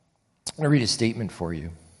I'm going to read a statement for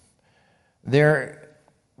you. There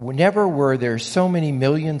never were there so many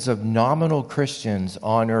millions of nominal Christians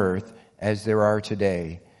on earth as there are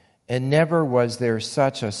today, and never was there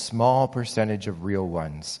such a small percentage of real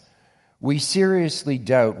ones. We seriously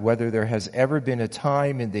doubt whether there has ever been a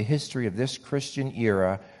time in the history of this Christian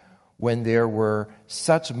era when there were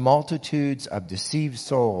such multitudes of deceived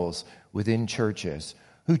souls within churches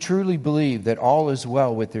who truly believe that all is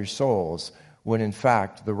well with their souls, when in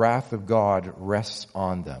fact the wrath of God rests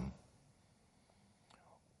on them.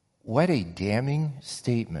 What a damning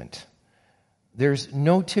statement. There's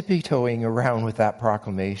no tippy-toeing around with that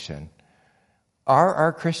proclamation. Are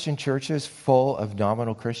our Christian churches full of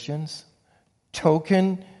nominal Christians?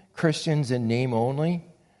 Token Christians in name only?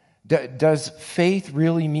 Does faith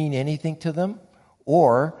really mean anything to them?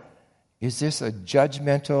 Or is this a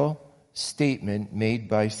judgmental statement made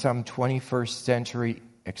by some 21st century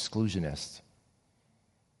exclusionists?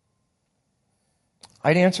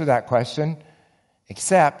 I'd answer that question,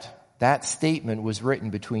 except that statement was written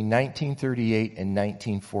between 1938 and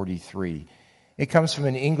 1943. It comes from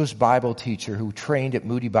an English Bible teacher who trained at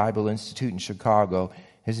Moody Bible Institute in Chicago.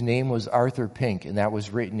 His name was Arthur Pink, and that was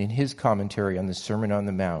written in his commentary on the Sermon on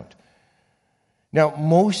the Mount. Now,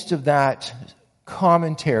 most of that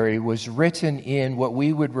commentary was written in what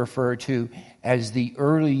we would refer to as the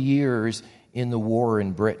early years in the war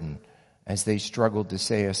in Britain, as they struggled to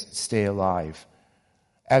stay alive.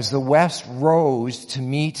 As the West rose to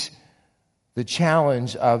meet the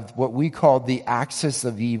challenge of what we called the axis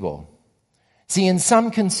of evil. See, and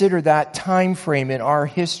some consider that time frame in our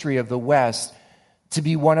history of the West to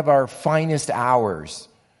be one of our finest hours.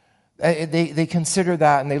 They consider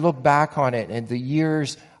that, and they look back on it and the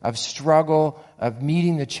years of struggle, of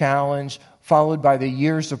meeting the challenge, followed by the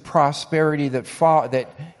years of prosperity that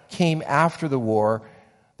came after the war,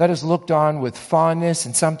 that is looked on with fondness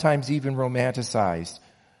and sometimes even romanticized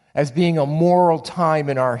as being a moral time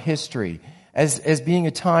in our history, as being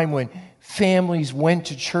a time when families went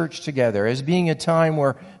to church together, as being a time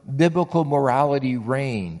where biblical morality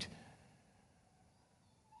reigned.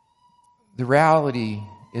 The reality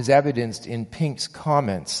is evidenced in Pink's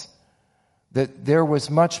comments that there was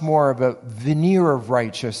much more of a veneer of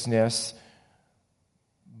righteousness,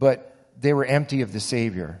 but they were empty of the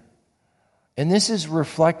Savior. And this is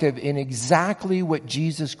reflective in exactly what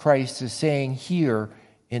Jesus Christ is saying here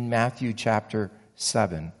in Matthew chapter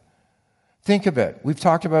 7. Think of it. We've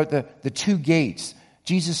talked about the two gates.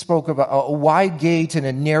 Jesus spoke of a wide gate and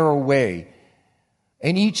a narrow way.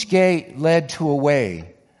 And each gate led to a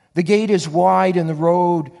way. The gate is wide and the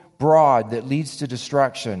road broad that leads to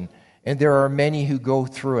destruction, and there are many who go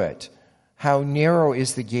through it. How narrow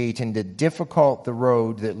is the gate and difficult the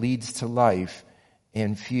road that leads to life,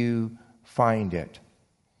 and few find it.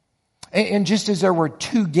 And just as there were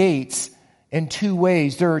two gates and two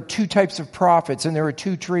ways, there are two types of prophets and there are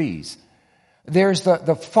two trees. There's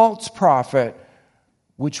the false prophet,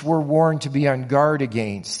 which we're warned to be on guard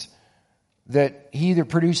against, that he either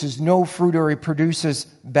produces no fruit or he produces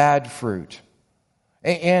bad fruit.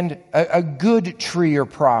 And a good tree or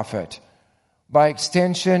prophet, by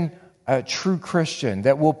extension, a true Christian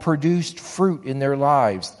that will produce fruit in their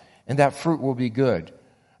lives, and that fruit will be good.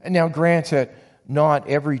 And now granted, not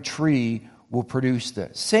every tree will produce the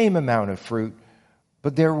same amount of fruit,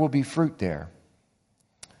 but there will be fruit there.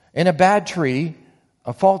 And a bad tree,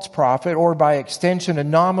 a false prophet, or by extension a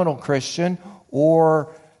nominal Christian,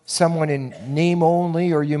 or someone in name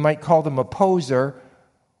only, or you might call them a poser,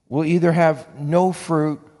 will either have no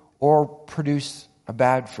fruit or produce a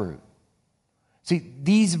bad fruit. See,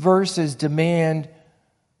 these verses demand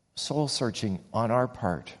soul searching on our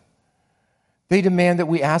part. They demand that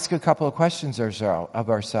we ask a couple of questions of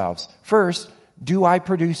ourselves. First, do I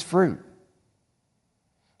produce fruit?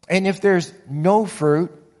 And if there's no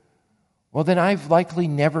fruit, well, then I've likely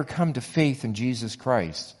never come to faith in Jesus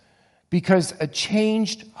Christ. Because a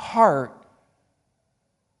changed heart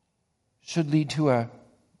should lead to a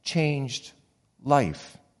changed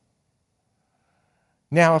life.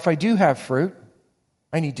 Now, if I do have fruit,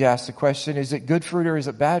 I need to ask the question, is it good fruit or is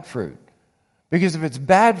it bad fruit? Because if it's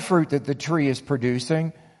bad fruit that the tree is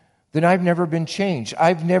producing, then I've never been changed.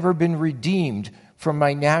 I've never been redeemed from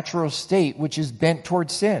my natural state, which is bent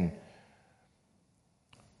towards sin.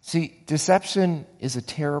 See, deception is a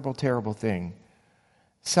terrible, terrible thing.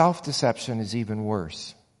 Self-deception is even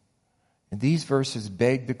worse. And these verses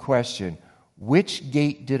beg the question, which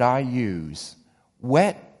gate did I use?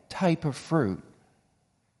 What type of fruit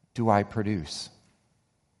do I produce?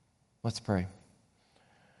 Let's pray.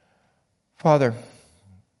 Father,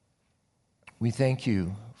 we thank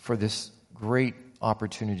you for this great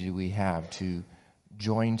opportunity we have to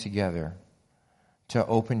join together to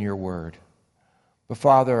open your word. But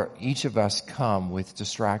Father, each of us come with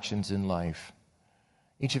distractions in life.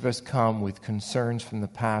 Each of us come with concerns from the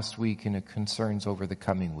past week and concerns over the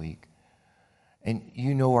coming week. And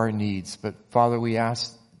you know our needs, but Father, we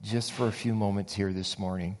ask just for a few moments here this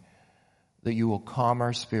morning that you will calm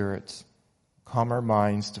our spirits, calm our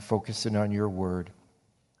minds to focus in on your word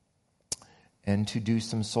and to do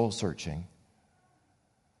some soul searching.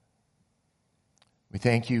 We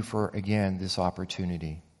thank you for, again, this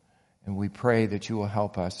opportunity. And we pray that you will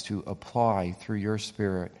help us to apply through your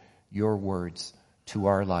Spirit your words to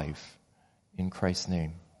our life. In Christ's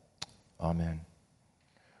name, amen.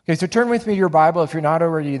 Okay, so turn with me to your Bible if you're not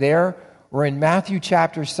already there. We're in Matthew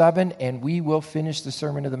chapter 7, and we will finish the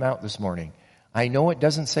Sermon of the Mount this morning. I know it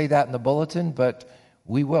doesn't say that in the bulletin, but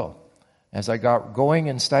we will. As I got going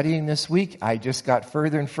and studying this week, I just got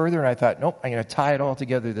further and further, and I thought, nope, I'm going to tie it all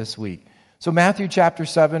together this week. So Matthew chapter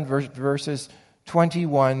 7, verses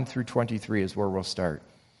 21 through 23 is where we'll start.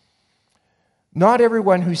 Not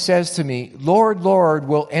everyone who says to me, Lord, Lord,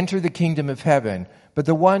 will enter the kingdom of heaven, but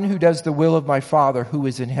the one who does the will of my Father who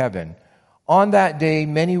is in heaven. On that day,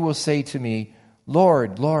 many will say to me,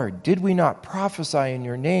 Lord, Lord, did we not prophesy in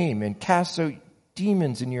your name and cast out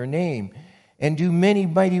demons in your name and do many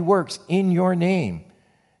mighty works in your name?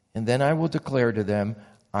 And then I will declare to them,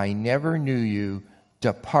 I never knew you.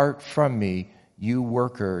 Depart from me, you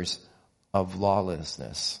workers of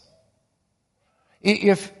lawlessness.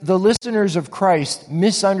 If the listeners of Christ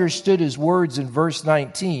misunderstood his words in verse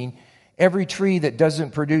 19, every tree that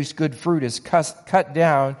doesn't produce good fruit is cut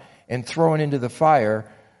down and thrown into the fire.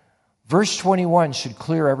 Verse 21 should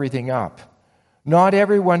clear everything up. Not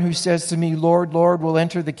everyone who says to me, Lord, Lord, will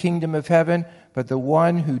enter the kingdom of heaven, but the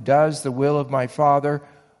one who does the will of my Father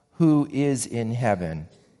who is in heaven.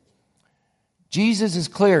 Jesus is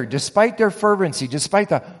clear. Despite their fervency, despite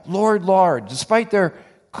the Lord, Lord, despite their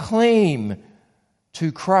claim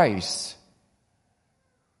to Christ,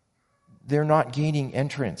 they're not gaining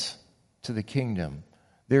entrance to the kingdom.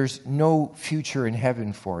 There's no future in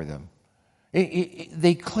heaven for them.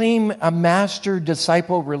 They claim a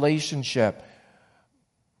master-disciple relationship,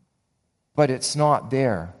 but it's not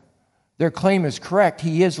there. Their claim is correct.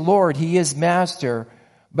 He is Lord. He is Master,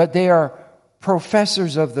 but they are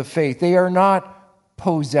professors of the faith. They are not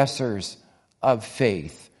possessors of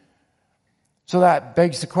faith. So that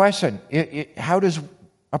begs the question, how does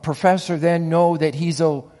a professor then know that he's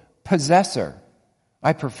a possessor?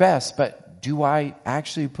 I profess, but do I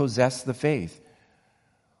actually possess the faith?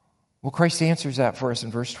 Well, Christ answers that for us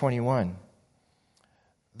in verse 21.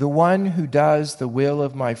 The one who does the will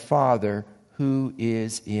of my Father who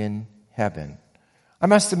is in heaven. I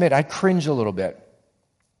must admit, I cringe a little bit.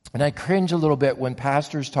 And I cringe a little bit when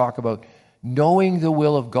pastors talk about knowing the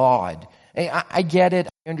will of God. I get it.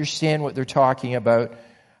 I understand what they're talking about.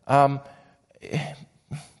 But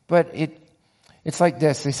it's like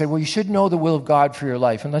this. They say, well, you should know the will of God for your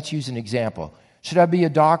life. And let's use an example. Should I be a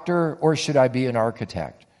doctor or should I be an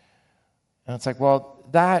architect? And it's like, well,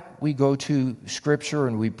 that we go to Scripture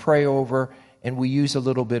and we pray over and we use a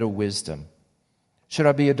little bit of wisdom. Should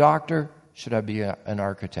I be a doctor? Should I be an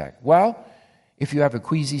architect? Well, if you have a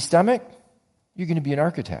queasy stomach, you're going to be an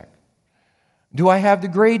architect. Do I have the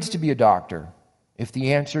grades to be a doctor? If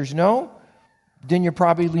the answer is no, then you're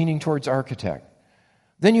probably leaning towards architect.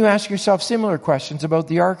 Then you ask yourself similar questions about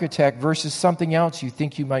the architect versus something else you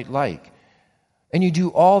think you might like. And you do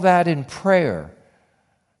all that in prayer.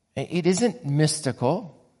 It isn't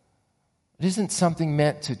mystical. It isn't something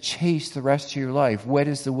meant to chase the rest of your life. What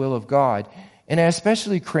is the will of God? And I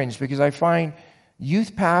especially cringe because I find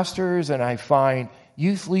youth pastors and I find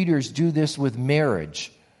youth leaders do this with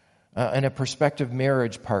marriage and a prospective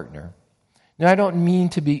marriage partner. Now, I don't mean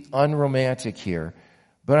to be unromantic here,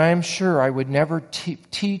 but I am sure I would never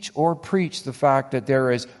teach or preach the fact that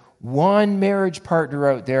there is one marriage partner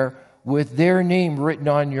out there with their name written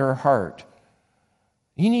on your heart.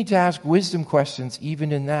 You need to ask wisdom questions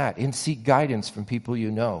even in that and seek guidance from people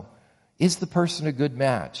you know. Is the person a good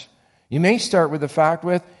match? You may start with the fact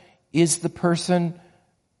with, is the person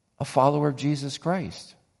a follower of Jesus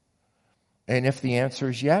Christ? And if the answer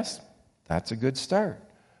is yes, that's a good start.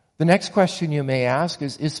 The next question you may ask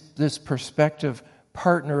is this prospective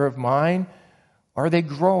partner of mine, are they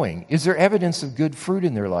growing? Is there evidence of good fruit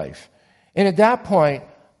in their life? And at that point,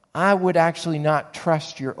 I would actually not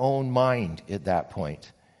trust your own mind at that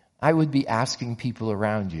point. I would be asking people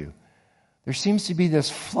around you. There seems to be this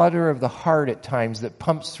flutter of the heart at times that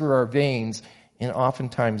pumps through our veins and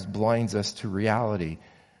oftentimes blinds us to reality.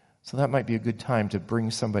 So that might be a good time to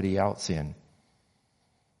bring somebody else in.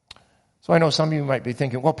 So I know some of you might be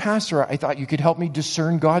thinking, well, Pastor, I thought you could help me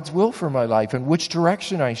discern God's will for my life and which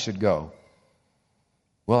direction I should go.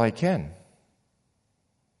 Well, I can.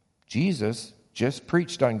 Jesus just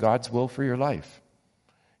preached on God's will for your life.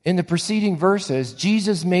 In the preceding verses,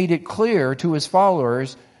 Jesus made it clear to his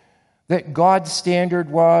followers that God's standard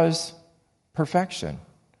was perfection.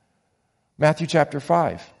 Matthew chapter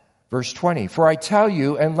 5, verse 20. For I tell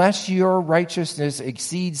you, unless your righteousness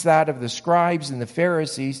exceeds that of the scribes and the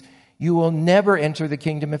Pharisees, you will never enter the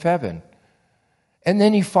kingdom of heaven. And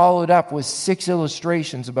then he followed up with 6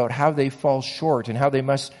 illustrations about how they fall short and how they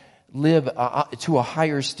must live to a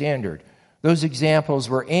higher standard. Those examples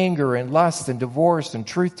were anger and lust and divorce and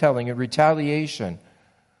truth-telling and retaliation.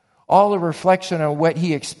 All a reflection on what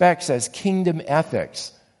he expects as kingdom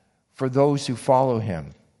ethics for those who follow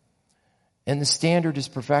him. And the standard is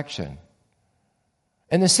perfection.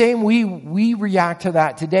 And the same we react to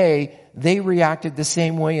that today, they reacted the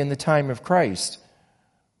same way in the time of Christ.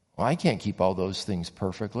 Well, I can't keep all those things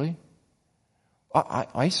perfectly.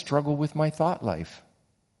 I struggle with my thought life.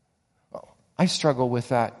 I struggle with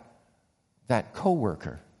that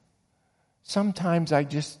coworker. Sometimes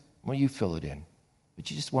you fill it in,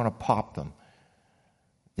 but you just want to pop them.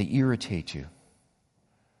 They irritate you.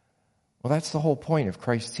 Well, that's the whole point of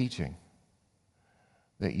Christ's teaching.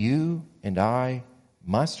 That you and I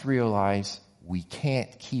must realize we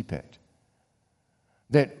can't keep it.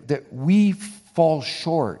 That we fall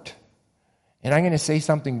short. And I'm going to say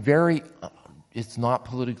something it's not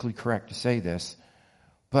politically correct to say this,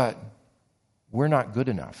 but we're not good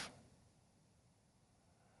enough.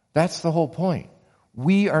 That's the whole point.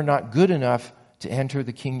 We are not good enough to enter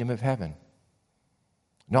the kingdom of heaven.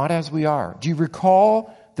 Not as we are. Do you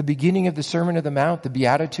recall the beginning of the Sermon on the Mount, the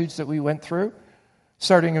Beatitudes that we went through?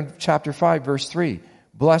 Starting in chapter 5, verse 3.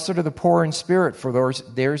 Blessed are the poor in spirit, for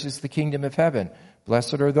theirs is the kingdom of heaven.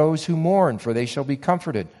 Blessed are those who mourn, for they shall be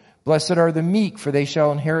comforted. Blessed are the meek, for they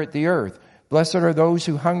shall inherit the earth. Blessed are those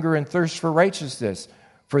who hunger and thirst for righteousness,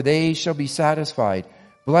 for they shall be satisfied.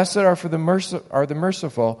 Blessed are the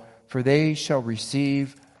merciful, for they shall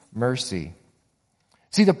receive mercy.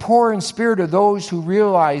 See, the poor in spirit are those who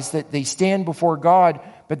realize that they stand before God,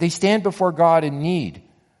 but they stand before God in need.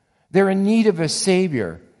 They're in need of a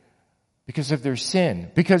Savior because of their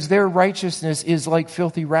sin, because their righteousness is like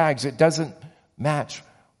filthy rags. It doesn't match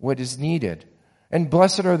what is needed. And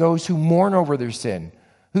blessed are those who mourn over their sin,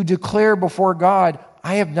 who declare before God,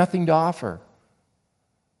 I have nothing to offer.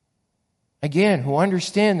 Again, who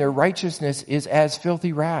understand their righteousness is as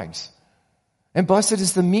filthy rags. And blessed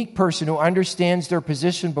is the meek person who understands their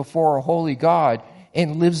position before a holy God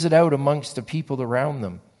and lives it out amongst the people around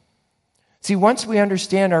them. See, once we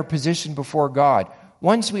understand our position before God,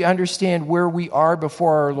 once we understand where we are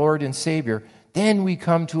before our Lord and Savior, then we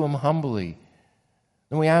come to Him humbly.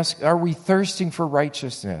 And we ask, are we thirsting for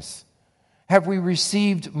righteousness? Have we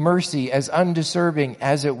received mercy as undeserving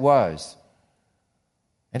as it was?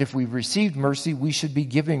 And if we've received mercy, we should be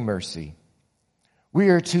giving mercy. We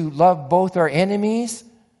are to love both our enemies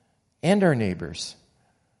and our neighbors.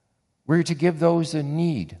 We're to give those in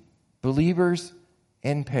need, believers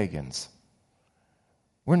and pagans.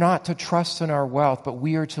 We're not to trust in our wealth, but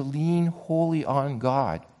we are to lean wholly on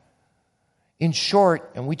God. In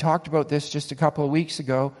short, and we talked about this just a couple of weeks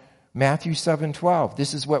ago, Matthew 7:12,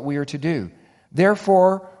 this is what we are to do.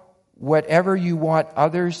 Therefore, whatever you want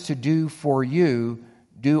others to do for you,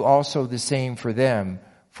 do also the same for them.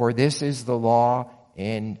 For this is the law,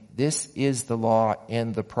 and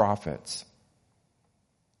the prophets.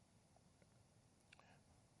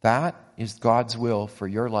 That is God's will for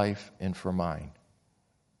your life and for mine.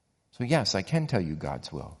 So yes, I can tell you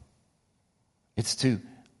God's will. It's to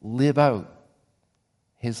live out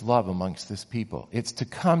His love amongst this people. It's to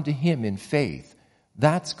come to Him in faith.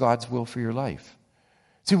 That's God's will for your life.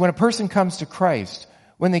 See, when a person comes to Christ,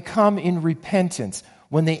 when they come in repentance,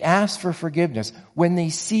 when they ask for forgiveness, when they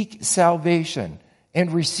seek salvation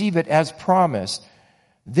and receive it as promised,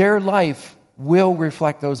 their life will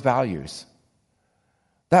reflect those values.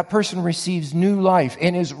 That person receives new life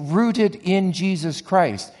and is rooted in Jesus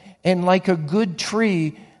Christ. And like a good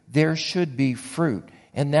tree, there should be fruit.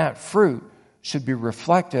 And that fruit should be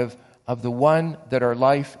reflective of the one that our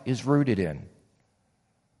life is rooted in.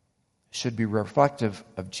 Should be reflective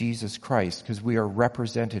of Jesus Christ, because we are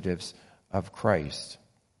representatives of Christ.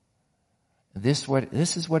 This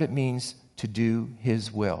is what it means to do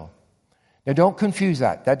His will. Now don't confuse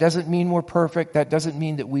that. That doesn't mean we're perfect. That doesn't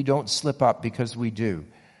mean that we don't slip up, because we do.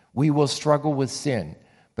 We will struggle with sin.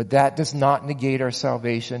 But that does not negate our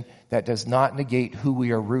salvation. That does not negate who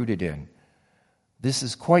we are rooted in. This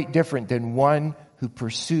is quite different than one who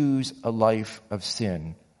pursues a life of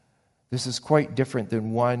sin. This is quite different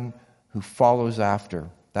than one who follows after.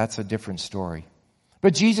 That's a different story.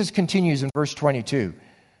 But Jesus continues in verse 22.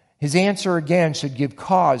 His answer again should give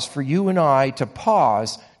cause for you and I to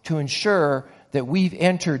pause to ensure that we've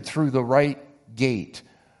entered through the right gate.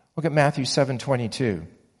 Look at Matthew 7:22.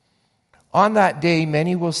 On that day,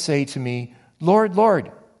 many will say to me, Lord,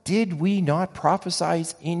 Lord, did we not prophesy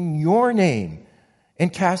in your name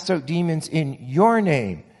and cast out demons in your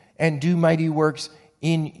name and do mighty works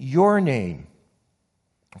in your name?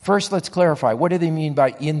 First, let's clarify. What do they mean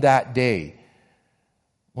by in that day?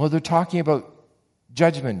 Well, they're talking about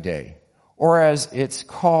Judgment Day, or as it's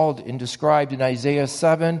called and described in Isaiah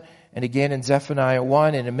 7 and again in Zephaniah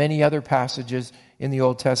 1 and in many other passages in the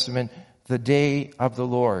Old Testament, the day of the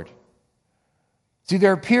Lord. See,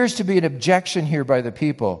 there appears to be an objection here by the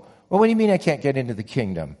people. Well, what do you mean I can't get into the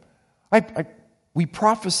kingdom? We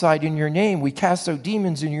prophesied in your name. We cast out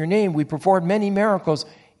demons in your name. We performed many miracles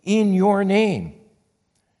in your name.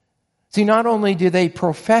 See, not only do they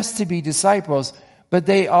profess to be disciples, but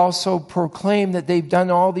they also proclaim that they've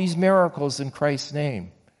done all these miracles in Christ's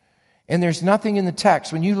name. And there's nothing in the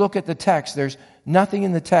text. When you look at the text, there's nothing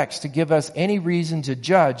in the text to give us any reason to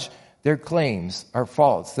judge their claims are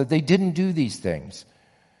false, that they didn't do these things.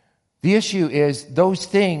 The issue is those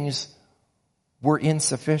things were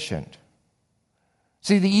insufficient.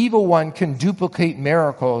 See, the evil one can duplicate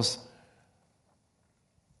miracles.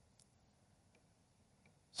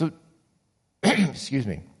 So, excuse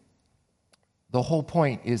me. The whole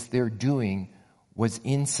point is their doing was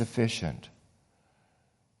insufficient.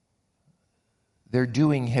 Their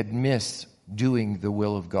doing had missed doing the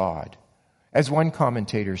will of God. As one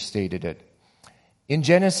commentator stated it, in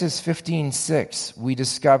Genesis 15:6, we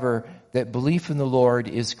discover that belief in the Lord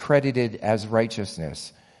is credited as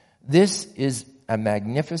righteousness. This is a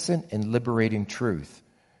magnificent and liberating truth.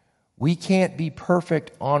 We can't be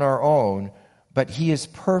perfect on our own, but He is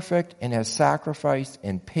perfect and has sacrificed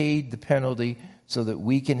and paid the penalty so that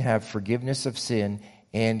we can have forgiveness of sin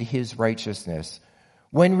and His righteousness.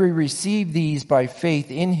 When we receive these by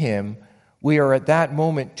faith in Him, we are at that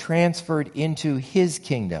moment transferred into His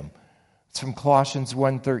kingdom. It's from Colossians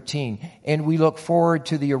 1:13. And we look forward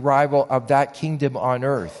to the arrival of that kingdom on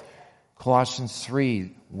earth. Colossians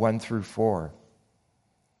 3:1-4.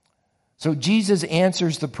 So Jesus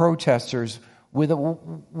answers the protesters with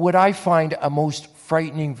what I find a most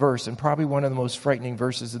frightening verse, and probably one of the most frightening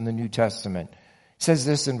verses in the New Testament. It says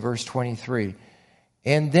this in verse 23.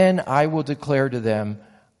 And then I will declare to them,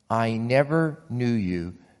 I never knew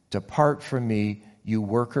you. Depart from me, you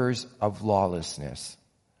workers of lawlessness.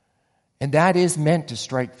 And that is meant to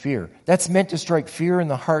strike fear. That's meant to strike fear in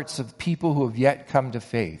the hearts of people who have yet come to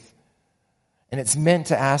faith. And it's meant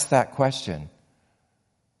to ask that question.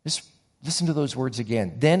 Just listen to those words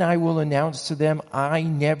again. Then I will announce to them, I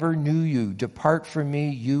never knew you. Depart from me,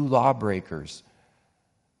 you lawbreakers.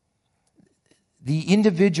 The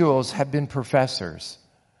individuals have been professors.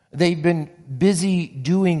 They've been busy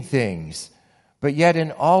doing things. But yet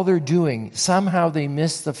in all they're doing, somehow they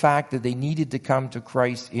miss the fact that they needed to come to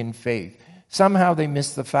Christ in faith. Somehow they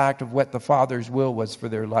miss the fact of what the Father's will was for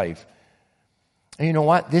their life. And you know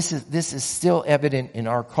what? This is still evident in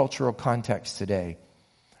our cultural context today.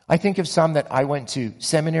 I think of some that I went to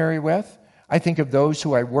seminary with. I think of those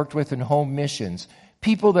who I worked with in home missions.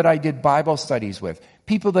 People that I did Bible studies with.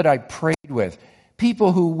 People that I prayed with.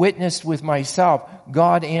 People who witnessed with myself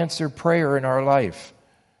God answer prayer in our life.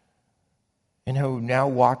 And who now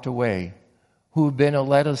walked away, who have been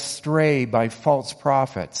led astray by false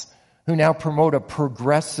prophets, who now promote a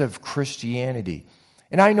progressive Christianity.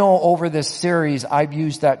 And I know over this series I've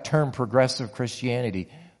used that term progressive Christianity,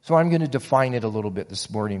 so I'm going to define it a little bit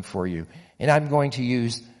this morning for you. And I'm going to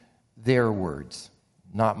use their words,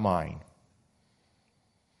 not mine.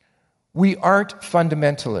 We aren't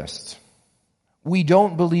fundamentalists. We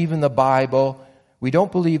don't believe in the Bible. We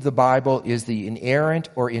don't believe the Bible is the inerrant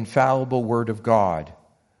or infallible Word of God.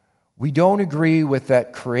 We don't agree with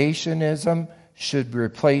that creationism should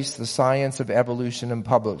replace the science of evolution in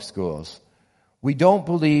public schools. We don't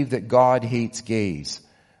believe that God hates gays.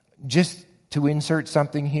 Just to insert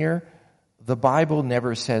something here, the Bible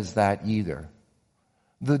never says that either.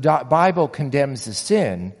 The Bible condemns the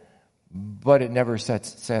sin, but it never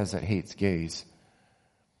says it hates gays.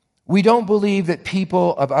 We don't believe that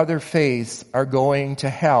people of other faiths are going to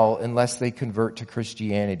hell unless they convert to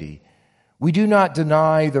Christianity. We do not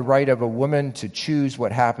deny the right of a woman to choose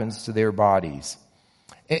what happens to their bodies.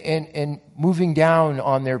 And moving down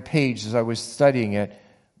on their page as I was studying it,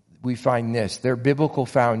 we find this, their biblical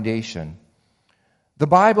foundation. The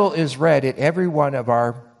Bible is read at every one of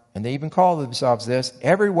our and they even call themselves this,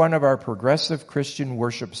 every one of our progressive Christian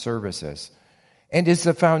worship services, and is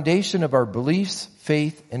the foundation of our beliefs,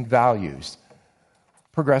 faith, and values.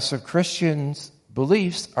 Progressive Christians'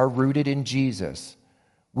 beliefs are rooted in Jesus.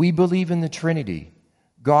 We believe in the Trinity,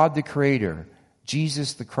 God the Creator,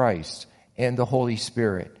 Jesus the Christ, and the Holy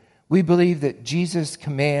Spirit. We believe that Jesus'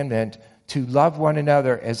 commandment to love one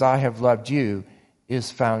another as I have loved you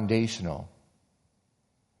is foundational.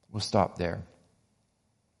 We'll stop there.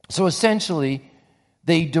 So essentially,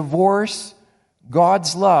 they divorce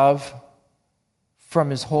God's love from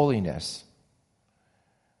His holiness.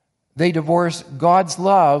 They divorce God's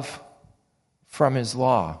love from His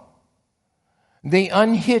law. They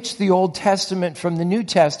unhitch the Old Testament from the New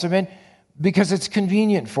Testament because it's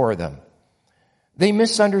convenient for them. They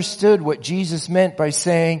misunderstood what Jesus meant by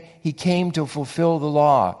saying He came to fulfill the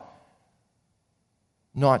law,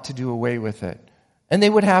 not to do away with it. And they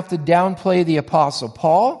would have to downplay the Apostle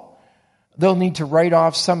Paul. They'll need to write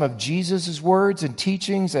off some of Jesus' words and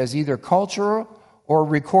teachings as either cultural or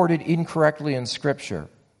recorded incorrectly in Scripture.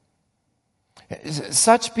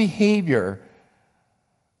 Such behavior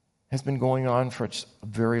has been going on for a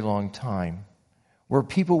very long time, where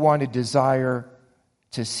people want to desire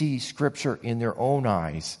to see Scripture in their own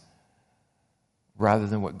eyes rather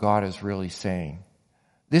than what God is really saying.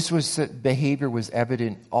 This behavior was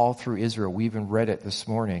evident all through Israel. We even read it this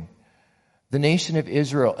morning. The nation of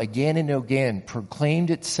Israel again and again proclaimed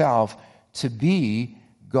itself to be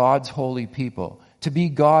God's holy people, to be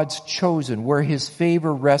God's chosen, where His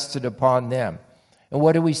favor rested upon them. And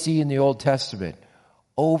what do we see in the Old Testament?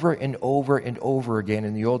 Over and over and over again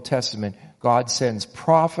in the Old Testament, God sends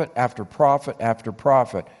prophet after prophet after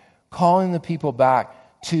prophet, calling the people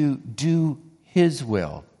back to do His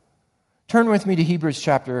will. Turn with me to Hebrews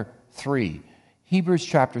chapter 3. Hebrews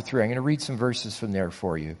chapter 3. I'm going to read some verses from there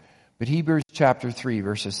for you. But Hebrews chapter 3,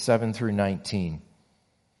 verses 7 through 19.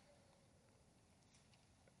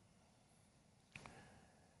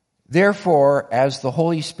 Therefore, as the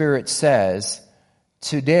Holy Spirit says,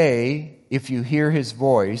 today, if you hear His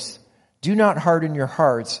voice, do not harden your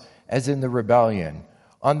hearts as in the rebellion.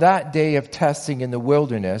 On that day of testing in the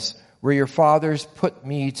wilderness, where your fathers put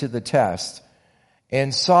me to the test,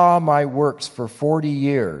 and saw my works for 40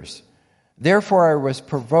 years. Therefore I was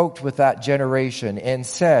provoked with that generation, and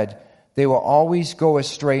said, they will always go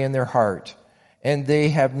astray in their heart, and they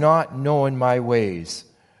have not known my ways.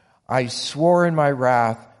 I swore in my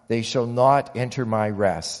wrath, they shall not enter my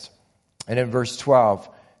rest. And in verse 12,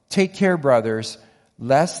 take care, brothers,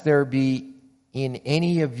 lest there be in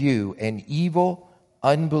any of you an evil,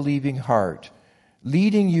 unbelieving heart,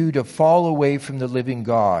 leading you to fall away from the living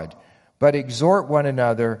God. But exhort one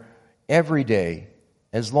another every day,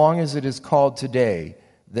 as long as it is called today,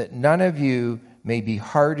 that none of you may be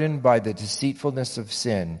hardened by the deceitfulness of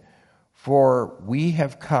sin. For we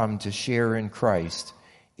have come to share in Christ,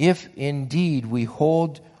 if indeed we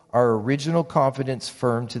hold our original confidence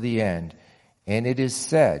firm to the end. And it is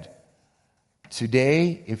said,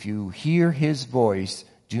 today, if you hear His voice,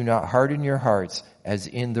 do not harden your hearts as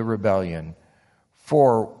in the rebellion.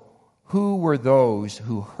 For who were those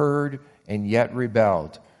who heard and yet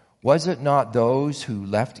rebelled? Was it not those who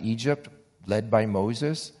left Egypt, led by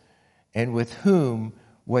Moses? And with whom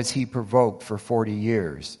was He provoked for 40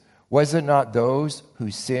 years? Was it not those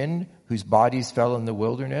who sinned, whose bodies fell in the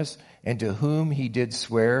wilderness, and to whom He did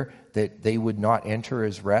swear that they would not enter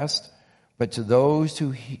His rest? But to those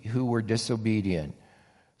who were disobedient.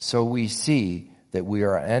 So we see that we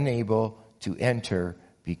are unable to enter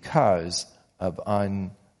because of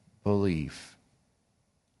unbelief.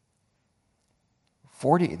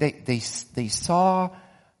 They saw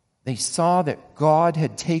that God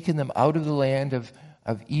had taken them out of the land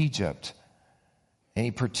of Egypt, and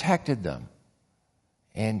He protected them.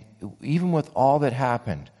 And even with all that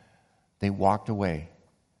happened, they walked away.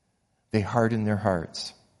 They hardened their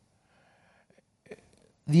hearts.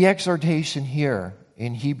 The exhortation here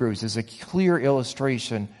in Hebrews is a clear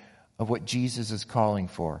illustration of what Jesus is calling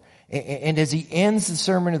for. And as He ends the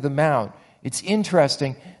Sermon on the Mount, it's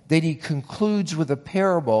interesting that He concludes with a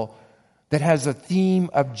parable that has a theme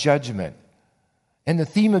of judgment. And the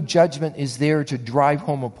theme of judgment is there to drive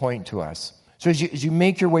home a point to us. So as you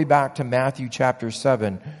make your way back to Matthew chapter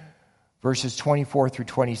 7, verses 24 through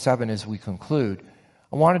 27 as we conclude,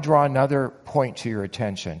 I want to draw another point to your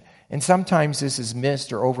attention. And sometimes this is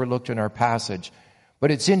missed or overlooked in our passage,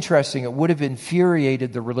 but it's interesting. It would have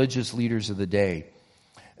infuriated the religious leaders of the day.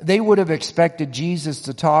 They would have expected Jesus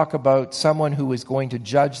to talk about someone who was going to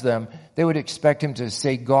judge them. They would expect Him to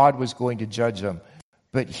say God was going to judge them.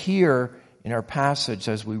 But here in our passage,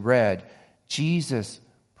 as we read, Jesus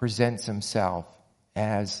presents Himself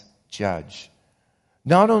as judge.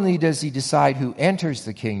 Not only does he decide who enters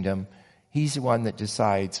the kingdom, he's the one that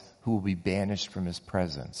decides who will be banished from his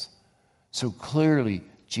presence. So clearly,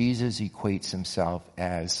 Jesus equates himself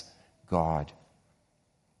as God.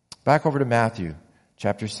 Back over to Matthew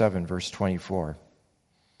chapter 7, verse 24.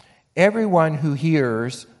 Everyone who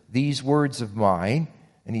hears these words of mine,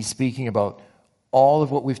 and he's speaking about all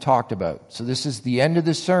of what we've talked about. So this is the end of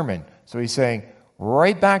the sermon. So he's saying,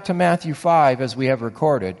 right back to Matthew 5, as we have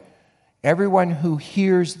recorded, everyone who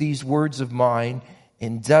hears these words of mine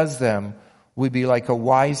and does them would be like a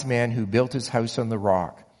wise man who built his house on the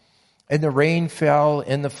rock. And the rain fell,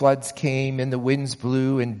 and the floods came, and the winds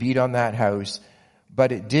blew and beat on that house,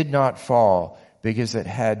 but it did not fall, because it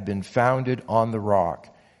had been founded on the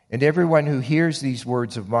rock. And everyone who hears these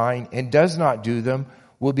words of mine and does not do them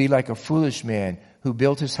will be like a foolish man who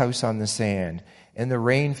built his house on the sand. And the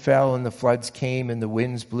rain fell, and the floods came, and the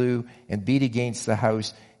winds blew and beat against the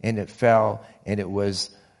house, and it fell,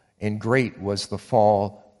 and great was the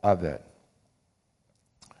fall of it.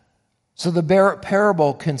 So the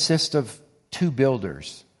parable consists of two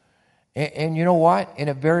builders. And you know what? In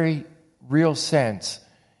a very real sense,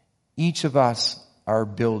 each of us are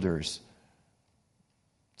builders.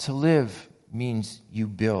 To live means you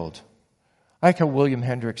build. Like how William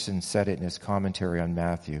Hendrickson said it in his commentary on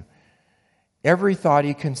Matthew. Every thought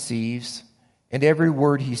he conceives, and every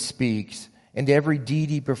word he speaks, and every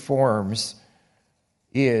deed he performs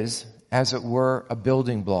is, as it were, a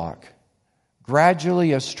building block.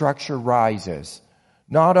 Gradually a structure rises.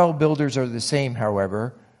 Not all builders are the same,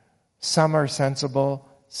 however. Some are sensible,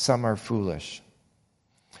 some are foolish.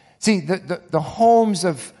 See, the homes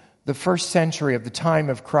of the first century of the time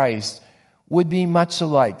of Christ would be much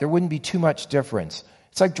alike. There wouldn't be too much difference.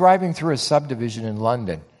 It's like driving through a subdivision in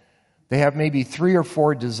London. They have maybe 3 or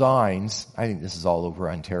 4 designs. I think this is all over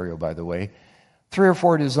Ontario, by the way. 3 or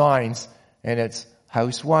 4 designs, and it's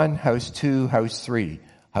house 1, house 2, house 3.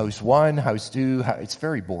 House 1, house 2, it's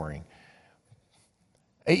very boring.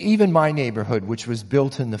 Even my neighborhood, which was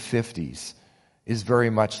built in the 50s, is very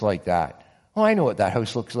much like that. Oh, I know what that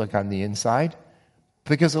house looks like on the inside,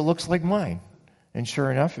 because it looks like mine. And sure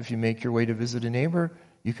enough, if you make your way to visit a neighbor,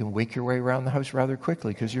 you can wake your way around the house rather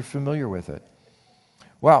quickly because you're familiar with it.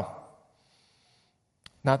 Well,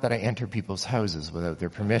 not that I enter people's houses without their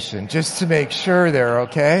permission, just to make sure they're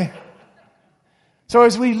okay. So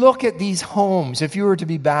as we look at these homes, if you were to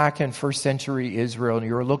be back in first century Israel and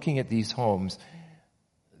you were looking at these homes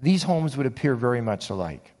would appear very much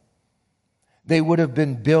alike. They would have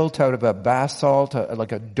been built out of a basalt,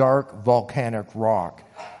 like a dark volcanic rock.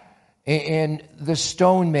 And the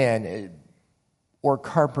stone man, or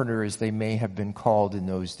carpenter as they may have been called in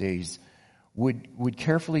those days, would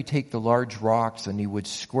carefully take the large rocks and he would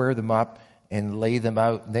square them up and lay them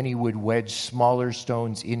out. And then he would wedge smaller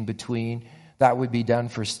stones in between. That would be done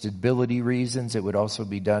for stability reasons. It would also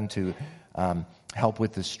be done to help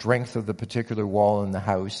with the strength of the particular wall in the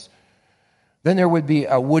house. Then there would be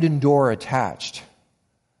a wooden door attached,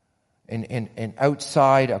 and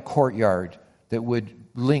outside a courtyard that would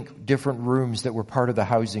link different rooms that were part of the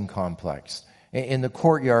housing complex. In the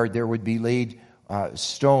courtyard, there would be laid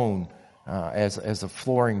stone as a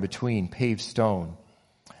flooring between, paved stone.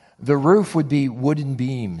 The roof would be wooden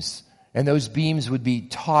beams, and those beams would be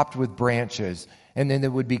topped with branches, and then they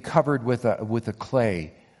would be covered with a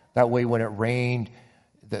clay. That way, when it rained,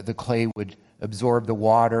 the clay would absorb the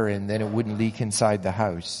water, and then it wouldn't leak inside the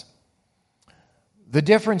house. The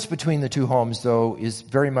difference between the two homes, though, is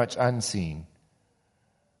very much unseen.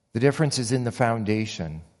 The difference is in the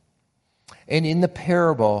foundation. And in the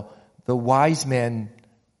parable, the wise man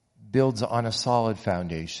builds on a solid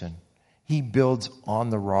foundation. He builds on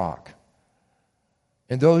the rock.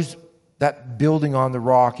 And that building on the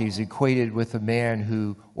rock is equated with a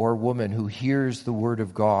man or woman who hears the word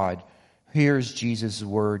of God, hears Jesus'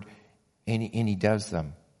 word, and he does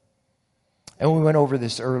them. And we went over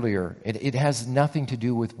this earlier. It has nothing to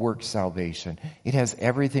do with work salvation. It has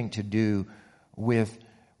everything to do with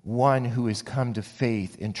one who has come to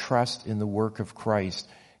faith and trust in the work of Christ,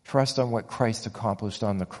 trust on what Christ accomplished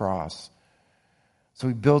on the cross. So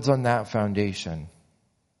he builds on that foundation.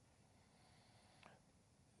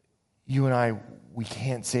 You and I, we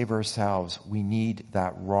can't save ourselves. We need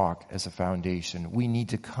that rock as a foundation. We need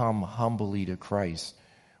to come humbly to Christ.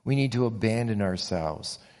 We need to abandon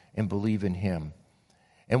ourselves and believe in him.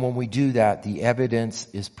 And when we do that, the evidence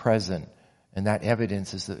is present. And that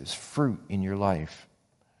evidence is fruit in your life.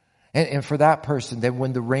 And for that person, then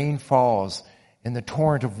when the rain falls and the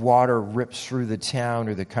torrent of water rips through the town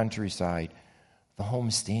or the countryside, the home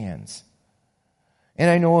stands. And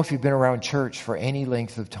I know if you've been around church for any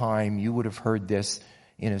length of time, you would have heard this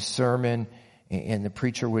in a sermon, and the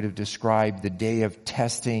preacher would have described the day of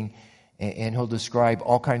testing, and he'll describe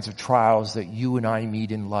all kinds of trials that you and I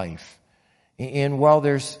meet in life. And while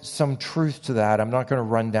there's some truth to that, I'm not going to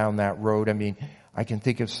run down that road. I mean, I can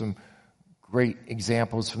think of some great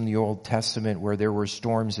examples from the Old Testament where there were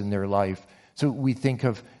storms in their life. So we think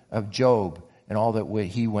of Job and all that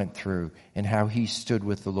he went through and how he stood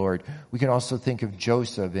with the Lord. We can also think of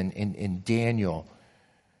Joseph and Daniel.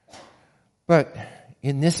 But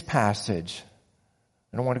in this passage,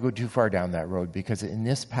 I don't want to go too far down that road, because in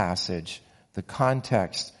this passage, the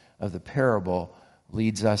context of the parable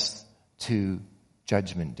leads us to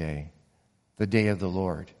Judgment Day, the day of the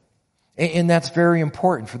Lord. And that's very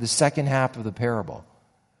important for the second half of the parable.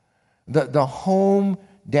 The home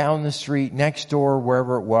down the street, next door,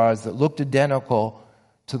 wherever it was, that looked identical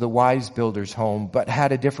to the wise builder's home, but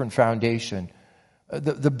had a different foundation.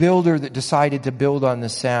 The builder that decided to build on the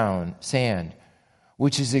sand,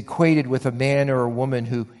 which is equated with a man or a woman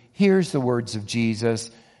who hears the words of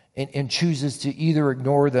Jesus and chooses to either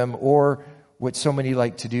ignore them, or what so many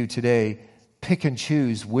like to do today, pick and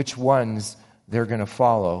choose which ones they're going to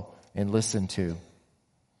follow and listen to.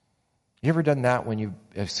 You ever done that when you've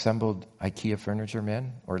assembled IKEA furniture,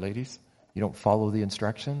 men or ladies? You don't follow the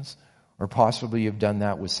instructions? Or possibly you've done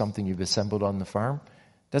that with something you've assembled on the farm?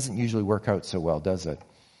 Doesn't usually work out so well, does it?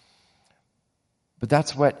 But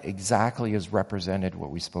that's what exactly is represented,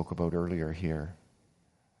 what we spoke about earlier here.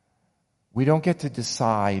 We don't get to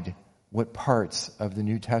decide what parts of the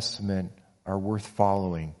New Testament are worth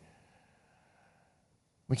following.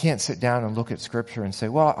 We can't sit down and look at Scripture and say,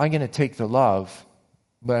 well, I'm going to take the love,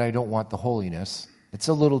 but I don't want the holiness. It's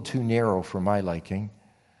a little too narrow for my liking.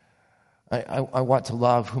 I want to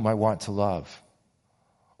love whom I want to love.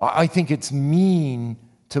 I think it's mean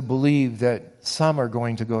to believe that some are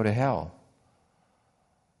going to go to hell.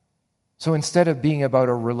 So instead of being about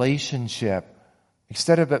a relationship,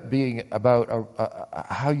 instead of it being about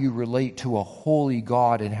how you relate to a holy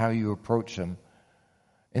God and how you approach Him,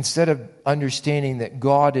 instead of understanding that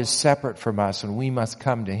God is separate from us and we must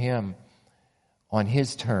come to Him on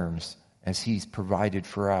His terms as He's provided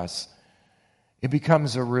for us, it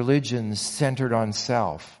becomes a religion centered on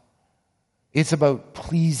self. It's about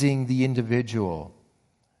pleasing the individual.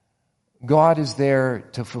 God is there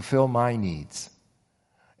to fulfill my needs.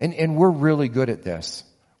 And we're really good at this.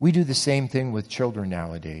 We do the same thing with children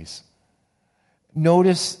nowadays.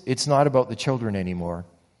 Notice it's not about the children anymore.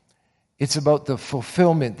 It's about the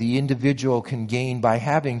fulfillment the individual can gain by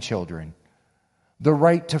having children. The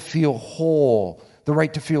right to feel whole, the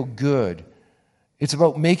right to feel good. It's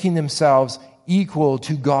about making themselves equal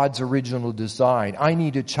to God's original design. I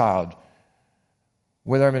need a child.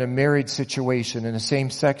 Whether I'm in a married situation, in a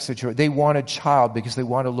same-sex situation, they want a child because they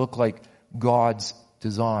want to look like God's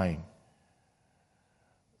design.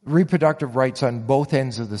 Reproductive rights on both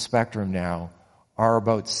ends of the spectrum now are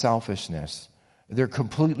about selfishness. They're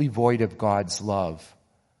completely void of God's love.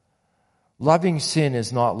 Loving sin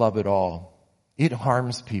is not love at all. It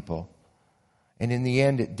harms people. And in the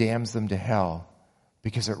end, it damns them to hell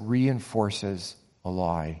because it reinforces a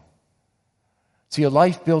lie. See, a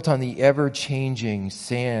life built on the ever-changing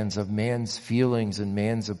sands of man's feelings and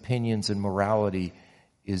man's opinions and morality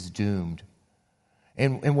is doomed.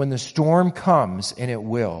 And when the storm comes, and it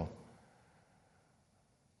will,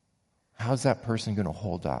 how's that person going to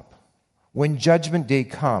hold up? When Judgment Day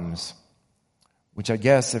comes, which I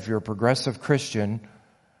guess if you're a progressive Christian,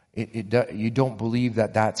 you don't believe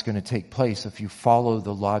that that's going to take place if you follow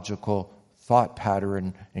the logical thought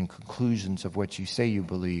pattern and conclusions of what you say you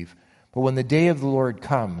believe. But when the day of the Lord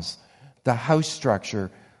comes, the house structure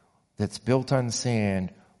that's built on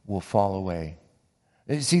sand will fall away.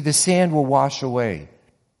 See, the sand will wash away,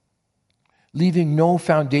 leaving no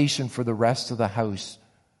foundation for the rest of the house.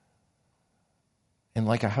 And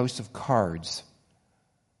like a house of cards,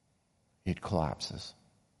 it collapses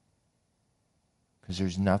because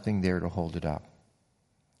there's nothing there to hold it up.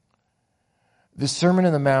 The Sermon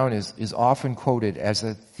on the Mount is often quoted as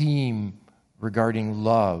a theme regarding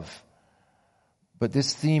love. But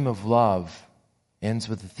this theme of love ends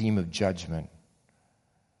with the theme of judgment.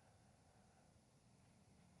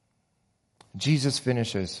 Jesus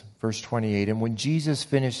finishes, verse 28, and when Jesus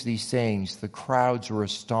finished these sayings, the crowds were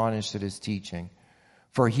astonished at his teaching,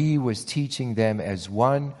 for he was teaching them as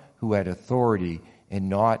one who had authority and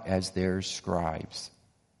not as their scribes.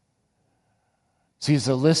 See, as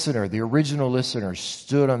a listener, the original listener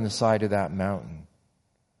stood on the side of that mountain.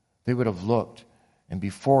 They would have looked, and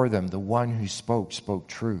before them, the one who spoke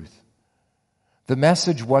truth. The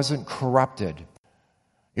message wasn't corrupted.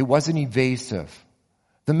 It wasn't evasive.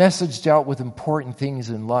 The message dealt with important things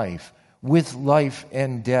in life, with life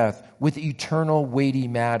and death, with eternal weighty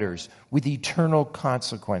matters, with eternal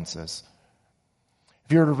consequences.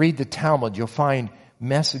 If you were to read the Talmud, you'll find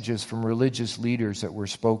messages from religious leaders that were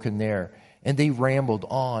spoken there, and they rambled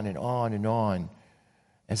on and on and on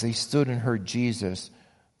as they stood and heard Jesus.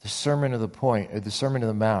 The Sermon of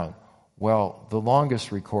the Mount, well, the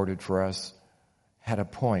longest recorded for us, had a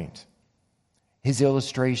point. His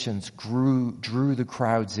illustrations drew the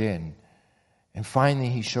crowds in. And finally,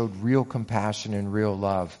 he showed real compassion and real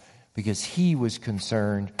love because he was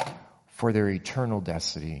concerned for their eternal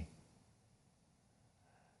destiny.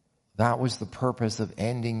 That was the purpose of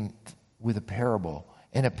ending with a parable,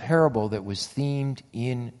 and a parable that was themed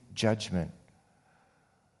in judgment.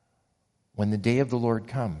 When the day of the Lord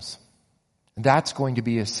comes. That's going to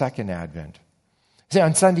be a second advent. See,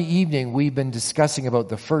 on Sunday evening, we've been discussing about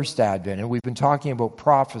the first advent, and we've been talking about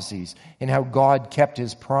prophecies and how God kept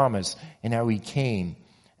his promise and how he came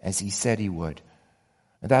as he said he would.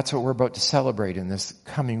 And that's what we're about to celebrate in this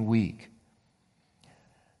coming week.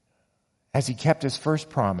 As he kept his first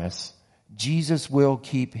promise, Jesus will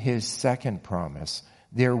keep his second promise.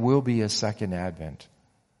 There will be a second advent.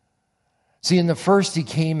 See, in the first, he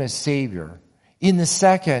came as Savior. In the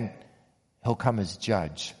second, he'll come as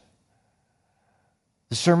judge.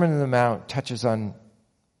 The Sermon on the Mount touches on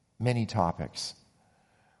many topics.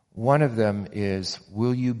 One of them is,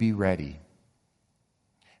 will you be ready?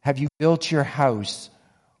 Have you built your house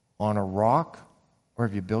on a rock, or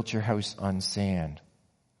have you built your house on sand?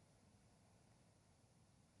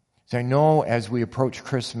 So I know as we approach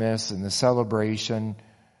Christmas and the celebration,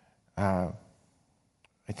 I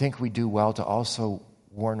think we do well to also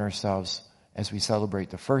warn ourselves as we celebrate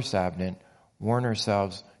the first Advent, warn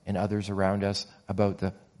ourselves and others around us about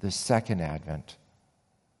the second Advent.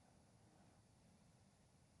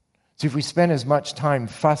 So if we spend as much time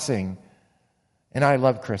fussing, and I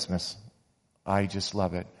love Christmas, I just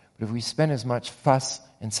love it, but if we spend as much fuss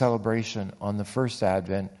and celebration on the first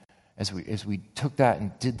Advent as we took that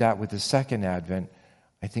and did that with the second Advent,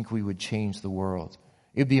 I think we would change the world.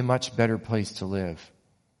 It would be a much better place to live.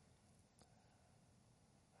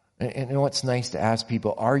 And you know what's nice to ask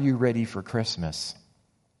people, are you ready for Christmas?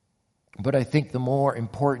 But I think the more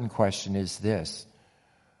important question is this: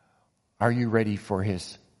 are you ready for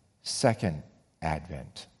his second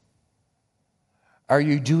advent? Are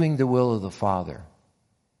you doing the will of the Father?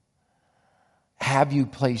 Have you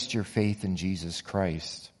placed your faith in Jesus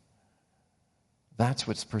Christ? That's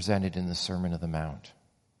what's presented in the Sermon on the Mount.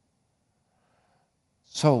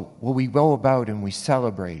 So, will we go about and we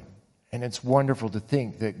celebrate? And it's wonderful to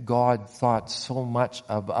think that God thought so much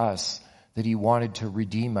of us that he wanted to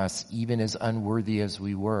redeem us even as unworthy as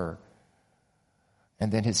we were.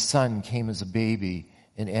 And then his son came as a baby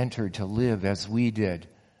and entered to live as we did,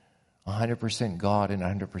 100% God and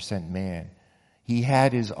 100% man. He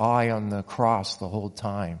had his eye on the cross the whole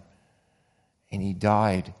time. And he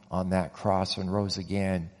died on that cross and rose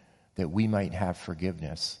again that we might have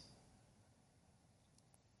forgiveness.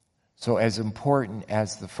 So as important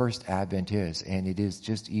as the first Advent is, and it is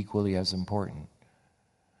just equally as important,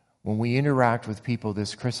 when we interact with people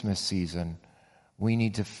this Christmas season, we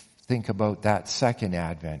need to think about that second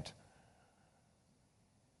Advent.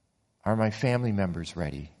 Are my family members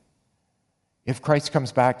ready? If Christ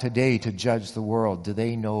comes back today to judge the world, do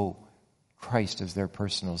they know Christ as their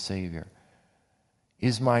personal Savior?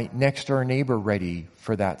 Is my next door neighbor ready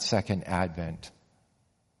for that second Advent?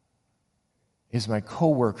 Is my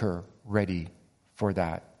coworker ready for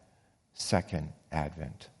that second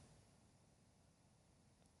Advent?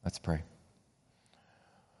 Let's pray.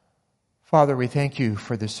 Father, we thank you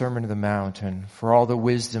for the Sermon on the Mount and for all the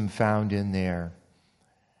wisdom found in there.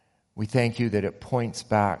 We thank you that it points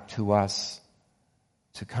back to us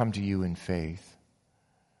to come to you in faith.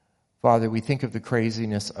 Father, we think of the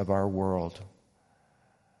craziness of our world.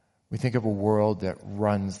 We think of a world that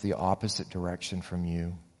runs the opposite direction from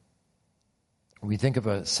you. We think of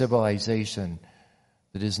a civilization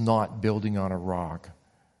that is not building on a rock,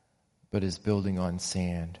 but is building on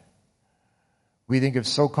sand. We think of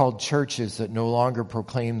so-called churches that no longer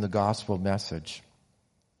proclaim the gospel message,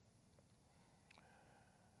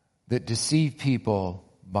 that deceive people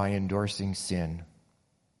by endorsing sin.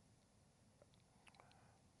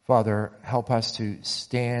 Father, help us to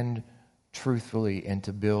stand truthfully and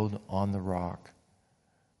to build on the rock.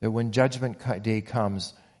 That when judgment day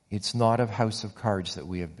comes, it's not a house of cards that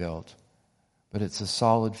we have built, but it's a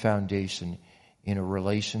solid foundation in a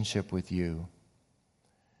relationship with you.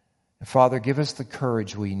 And Father, give us the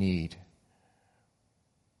courage we need.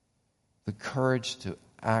 The courage to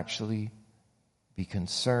actually be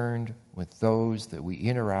concerned with those that we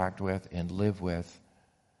interact with and live with,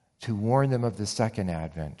 to warn them of the second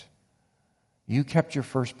advent. You kept your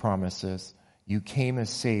first promises. You came as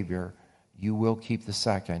Savior. You will keep the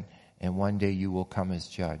second, and one day you will come as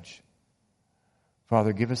judge.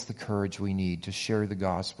 Father, give us the courage we need to share the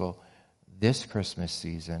gospel this Christmas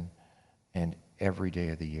season and every day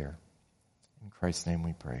of the year. In Christ's name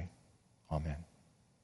we pray. Amen.